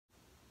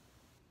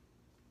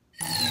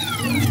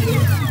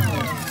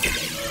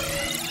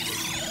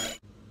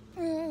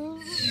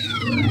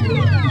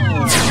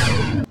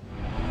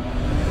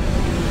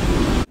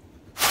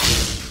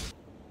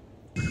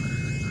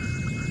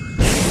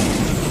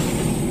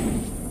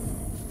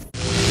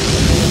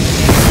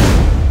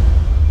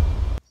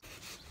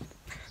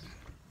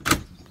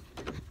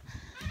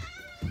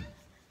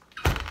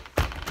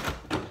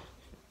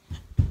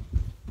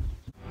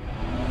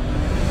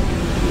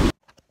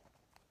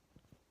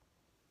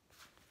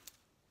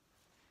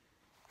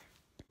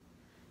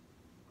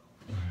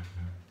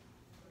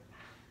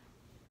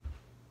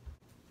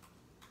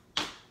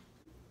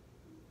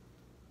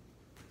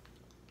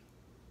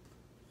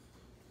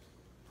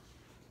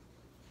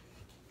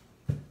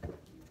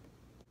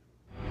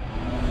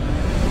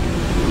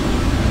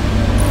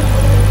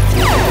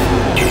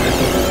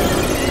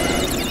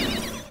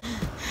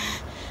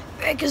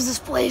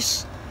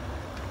place.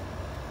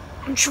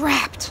 I'm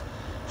trapped.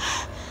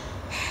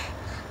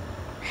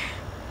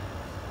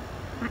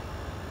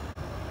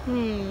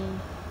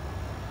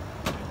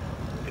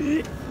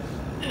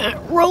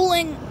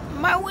 Rolling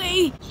my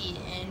way.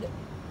 And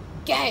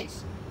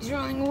guys, he's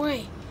rolling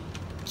away.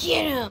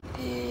 Get him.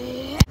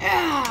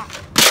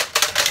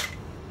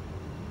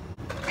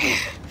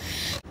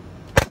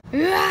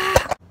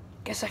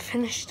 Guess I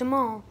finished them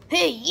all.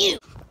 Hey, you!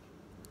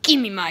 Give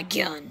me my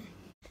gun.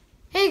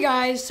 Hey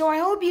guys, so I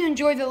hope you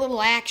enjoyed the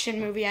little action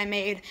movie I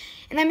made.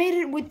 And I made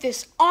it with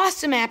this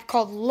awesome app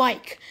called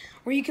Like,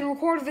 where you can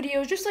record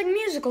videos just like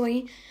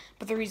Musical.ly.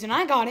 But the reason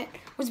I got it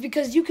was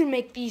because you can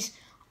make these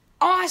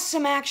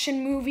awesome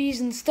action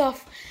movies and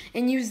stuff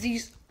and use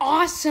these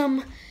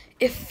awesome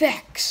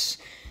effects.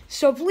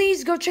 So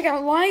please go check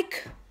out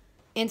Like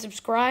and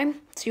subscribe.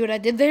 See what I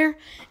did there?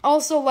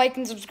 Also like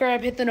and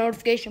subscribe, hit the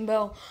notification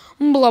bell,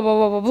 blah, blah,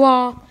 blah, blah,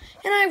 blah.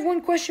 And I have one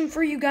question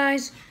for you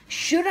guys.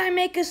 Should I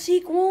make a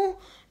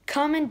sequel?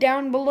 Comment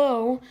down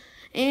below.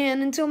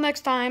 And until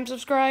next time,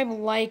 subscribe,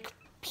 like,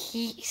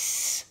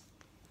 peace.